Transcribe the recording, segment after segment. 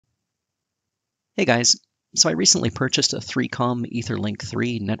Hey guys, so I recently purchased a 3Com Etherlink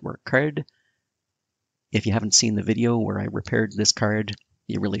III network card. If you haven't seen the video where I repaired this card,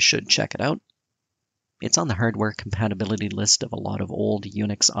 you really should check it out. It's on the hardware compatibility list of a lot of old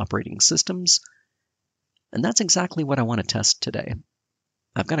Unix operating systems, and that's exactly what I want to test today.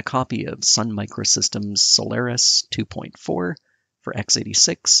 I've got a copy of Sun Microsystems Solaris 2.4 for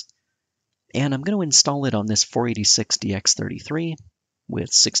x86, and I'm going to install it on this 486DX33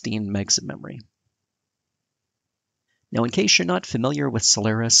 with 16 megs of memory. Now, in case you're not familiar with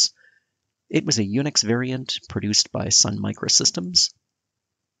Solaris, it was a Unix variant produced by Sun Microsystems.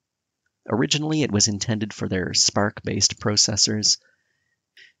 Originally, it was intended for their SPARC-based processors,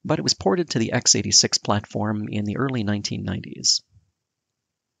 but it was ported to the x86 platform in the early 1990s.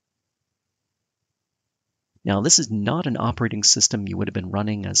 Now, this is not an operating system you would have been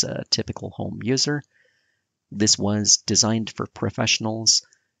running as a typical home user. This was designed for professionals,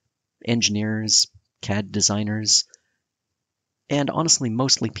 engineers, CAD designers, and honestly,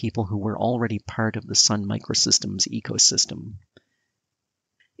 mostly people who were already part of the Sun Microsystems ecosystem.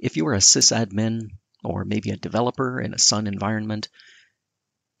 If you were a sysadmin, or maybe a developer in a Sun environment,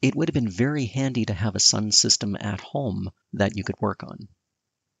 it would have been very handy to have a Sun system at home that you could work on.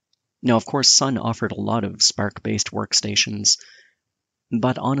 Now, of course, Sun offered a lot of SPARC-based workstations,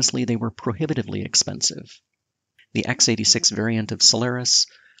 but honestly, they were prohibitively expensive. The x86 variant of Solaris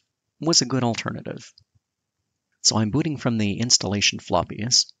was a good alternative. So I'm booting from the installation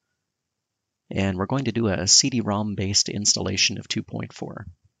floppies, and we're going to do a CD-ROM-based installation of 2.4.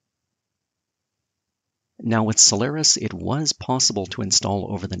 Now with Solaris, it was possible to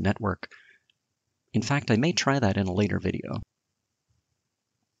install over the network. In fact, I may try that in a later video.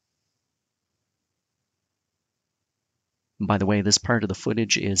 By the way, this part of the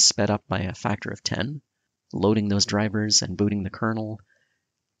footage is sped up by a factor of 10. Loading those drivers and booting the kernel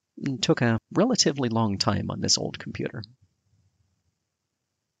took a relatively long time on this old computer.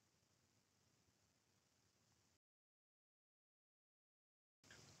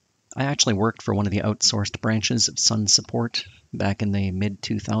 I actually worked for one of the outsourced branches of Sun Support back in the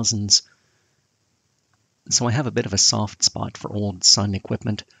mid-2000s, so I have a bit of a soft spot for old Sun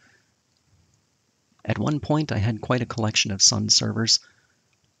equipment. At one point, I had quite a collection of Sun servers.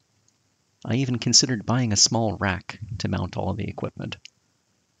 I even considered buying a small rack to mount all of the equipment.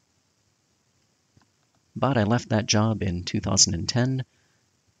 But I left that job in 2010,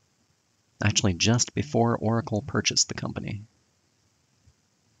 actually just before Oracle purchased the company.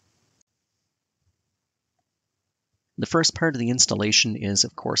 The first part of the installation is,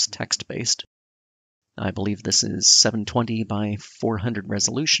 of course, text-based. I believe this is 720 by 400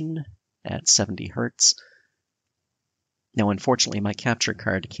 resolution at 70 Hertz. Now, unfortunately, my capture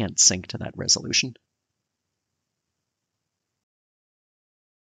card can't sync to that resolution.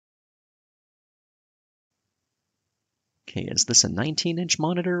 Okay, is this a 19-inch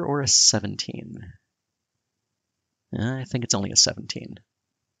monitor or a 17? I think it's only a 17.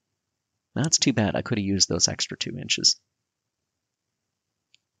 That's too bad. I could have used those extra 2 inches.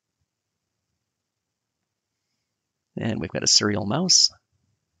 And we've got a serial mouse.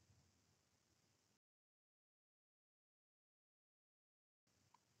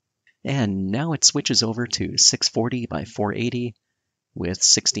 And now it switches over to 640 by 480 with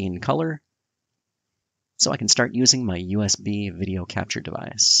 16 color, so I can start using my USB video capture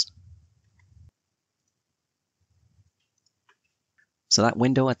device. So that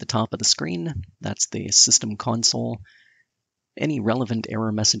window at the top of the screen, that's the system console. Any relevant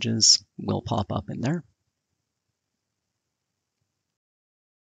error messages will pop up in there.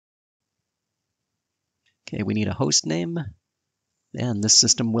 Okay, we need a host name, and this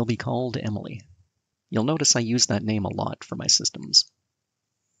system will be called Emily. You'll notice I use that name a lot for my systems.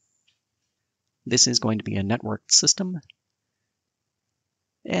 This is going to be a networked system,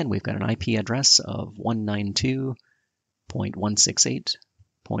 and we've got an IP address of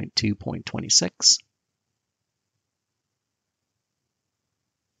 192.168.2.26.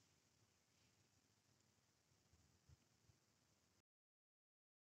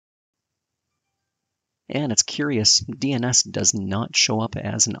 And it's curious, DNS does not show up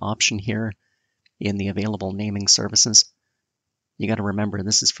as an option here in the available naming services. You got to remember,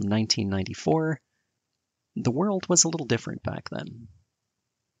 this is from 1994. The world was a little different back then.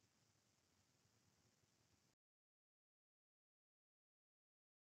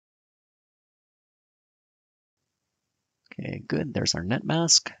 Okay, good. There's our net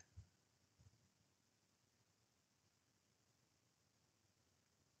mask.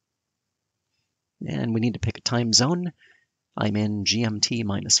 And we need to pick a time zone. I'm in GMT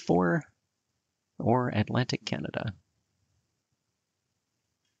 -4 or Atlantic Canada.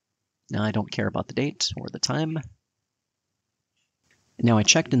 Now I don't care about the date or the time. Now I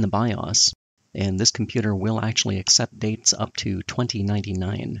checked in the BIOS, and this computer will actually accept dates up to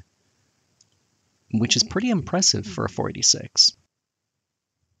 2099, which is pretty impressive for a 486.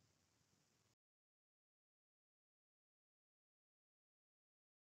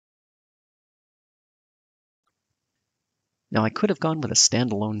 Now I could have gone with a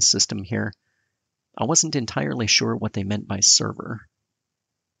standalone system here. I wasn't entirely sure what they meant by server,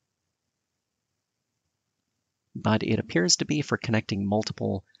 but it appears to be for connecting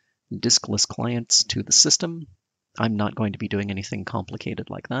multiple diskless clients to the system. I'm not going to be doing anything complicated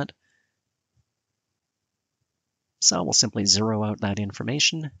like that. So we'll simply zero out that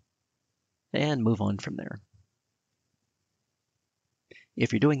information and move on from there.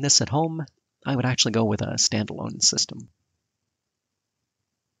 If you're doing this at home, I would actually go with a standalone system.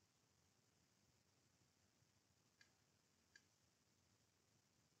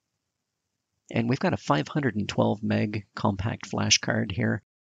 And we've got a 512 meg compact flash card here,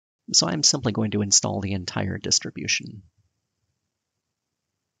 so I'm simply going to install the entire distribution.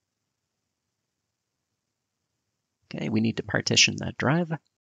 Okay, we need to partition that drive.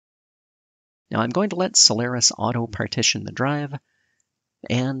 Now I'm going to let Solaris auto partition the drive,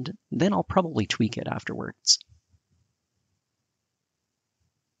 and then I'll probably tweak it afterwards.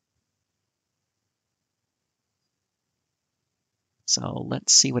 So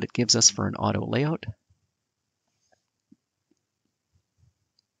let's see what it gives us for an auto layout.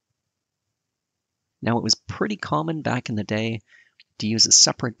 Now it was pretty common back in the day to use a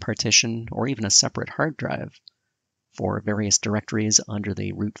separate partition or even a separate hard drive for various directories under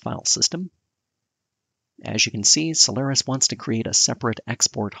the root file system. As you can see, Solaris wants to create a separate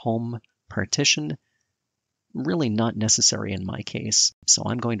export home partition. Really not necessary in my case, so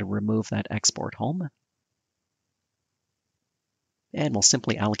I'm going to remove that export home. And we'll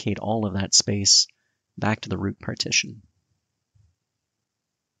simply allocate all of that space back to the root partition.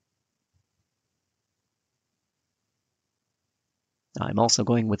 I'm also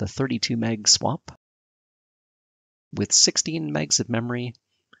going with a 32 meg swap. With 16 megs of memory,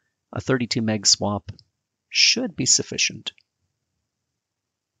 a 32 meg swap should be sufficient.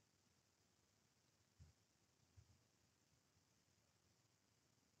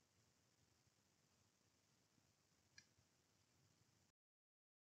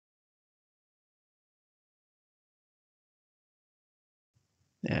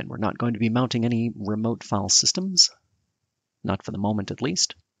 And we're not going to be mounting any remote file systems, not for the moment at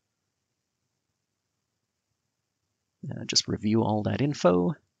least. Just review all that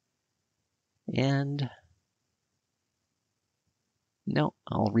info. And no,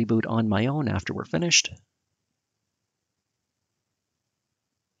 I'll reboot on my own after we're finished.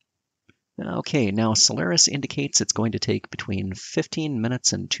 Okay, now Solaris indicates it's going to take between 15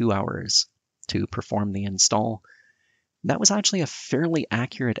 minutes and 2 hours to perform the install. That was actually a fairly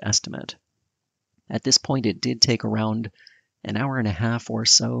accurate estimate. At this point, it did take around an hour and a half or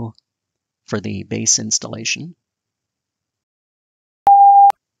so for the base installation.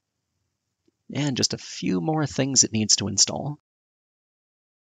 And just a few more things it needs to install.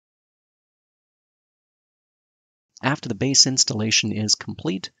 After the base installation is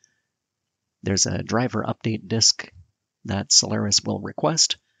complete, there's a driver update disk that Solaris will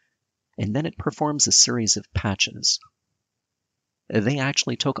request, and then it performs a series of patches. They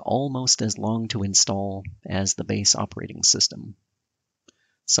actually took almost as long to install as the base operating system.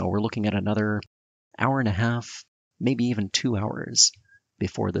 So we're looking at another hour and a half, maybe even 2 hours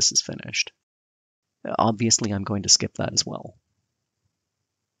before this is finished. Obviously, I'm going to skip that as well.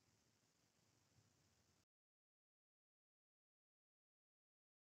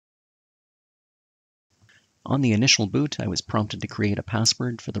 On the initial boot, I was prompted to create a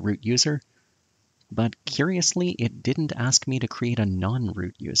password for the root user, but curiously, it didn't ask me to create a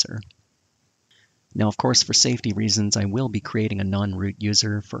non-root user. Now, of course, for safety reasons, I will be creating a non-root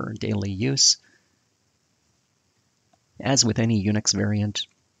user for daily use. As with any Unix variant,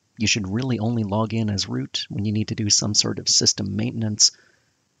 you should really only log in as root when you need to do some sort of system maintenance.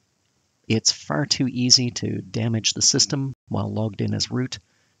 It's far too easy to damage the system while logged in as root.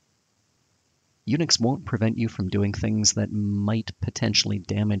 Unix won't prevent you from doing things that might potentially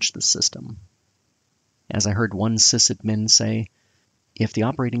damage the system. As I heard one sysadmin say, if the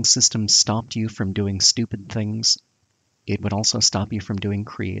operating system stopped you from doing stupid things, it would also stop you from doing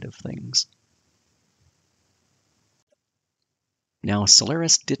creative things. Now,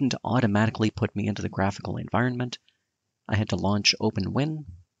 Solaris didn't automatically put me into the graphical environment. I had to launch OpenWin.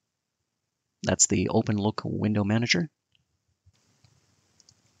 That's the OpenLook window manager.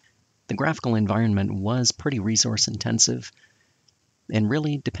 The graphical environment was pretty resource intensive. And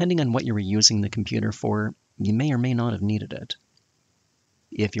really, depending on what you were using the computer for, you may or may not have needed it.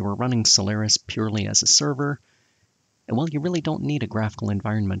 If you were running Solaris purely as a server, well, you really don't need a graphical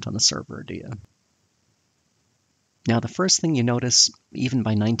environment on the server, do you? Now, the first thing you notice, even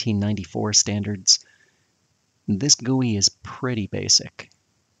by 1994 standards, this GUI is pretty basic.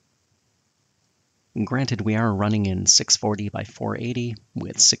 Granted, we are running in 640 by 480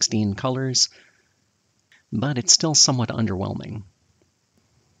 with 16 colors, but it's still somewhat underwhelming.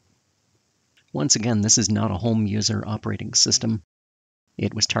 Once again, this is not a home user operating system.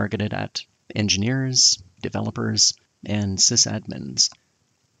 It was targeted at engineers, developers, and sysadmins.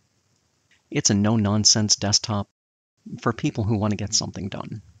 It's a no-nonsense desktop for people who want to get something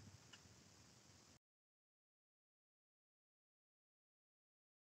done.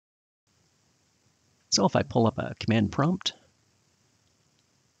 So if I pull up a command prompt,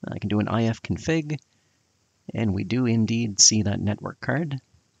 I can do an ifconfig, and we do indeed see that network card,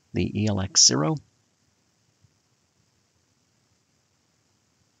 the ELX0.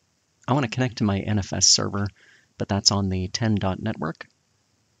 I want to connect to my NFS server, but that's on the 10.network.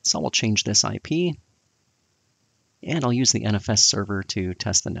 So I'll change this IP, and I'll use the NFS server to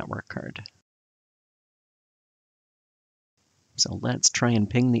test the network card. So let's try and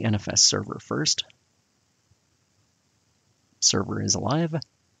ping the NFS server first. Server is alive.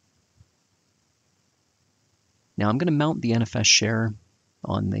 Now I'm going to mount the NFS share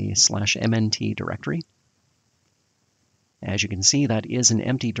on the /mnt directory. As you can see, that is an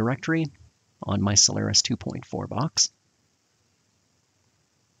empty directory on my Solaris 2.4 box.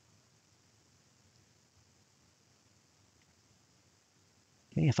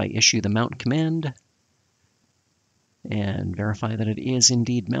 Okay, if I issue the mount command and verify that it is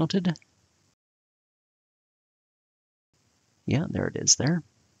indeed mounted, yeah, there it is there.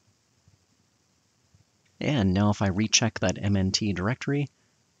 And now if I recheck that MNT directory,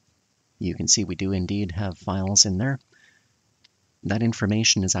 you can see we do indeed have files in there. That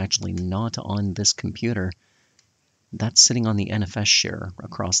information is actually not on this computer. That's sitting on the NFS share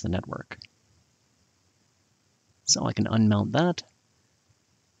across the network. So I can unmount that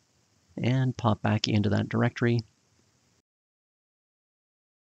and pop back into that directory.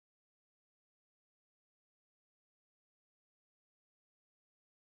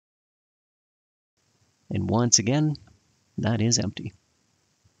 And once again, that is empty.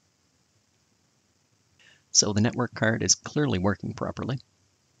 So the network card is clearly working properly.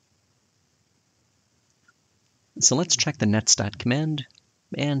 So let's check the netstat command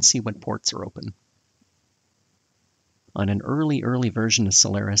and see what ports are open. On an early version of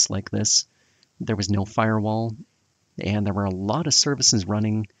Solaris like this, there was no firewall, and there were a lot of services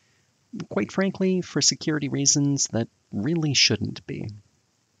running, quite frankly, for security reasons that really shouldn't be.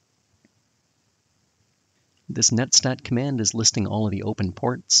 This netstat command is listing all of the open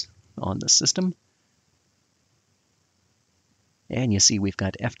ports on the system. And you see we've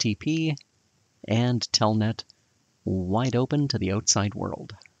got FTP and Telnet wide open to the outside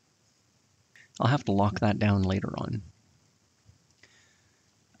world. I'll have to lock that down later on.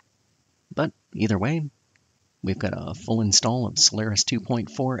 But either way, we've got a full install of Solaris 2.4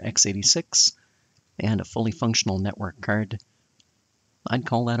 x86 and a fully functional network card. I'd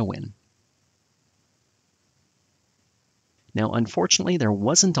call that a win. Now, unfortunately, there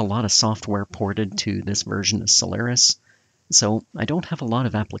wasn't a lot of software ported to this version of Solaris, so I don't have a lot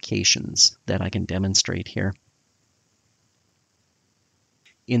of applications that I can demonstrate here.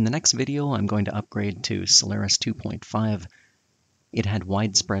 In the next video, I'm going to upgrade to Solaris 2.5. It had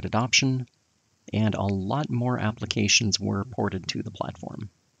widespread adoption, and a lot more applications were ported to the platform.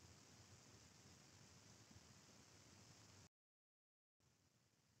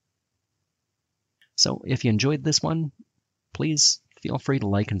 So if you enjoyed this one, please feel free to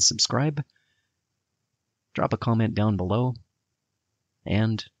like and subscribe. Drop a comment down below.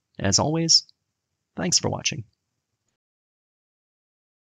 And, as always, thanks for watching.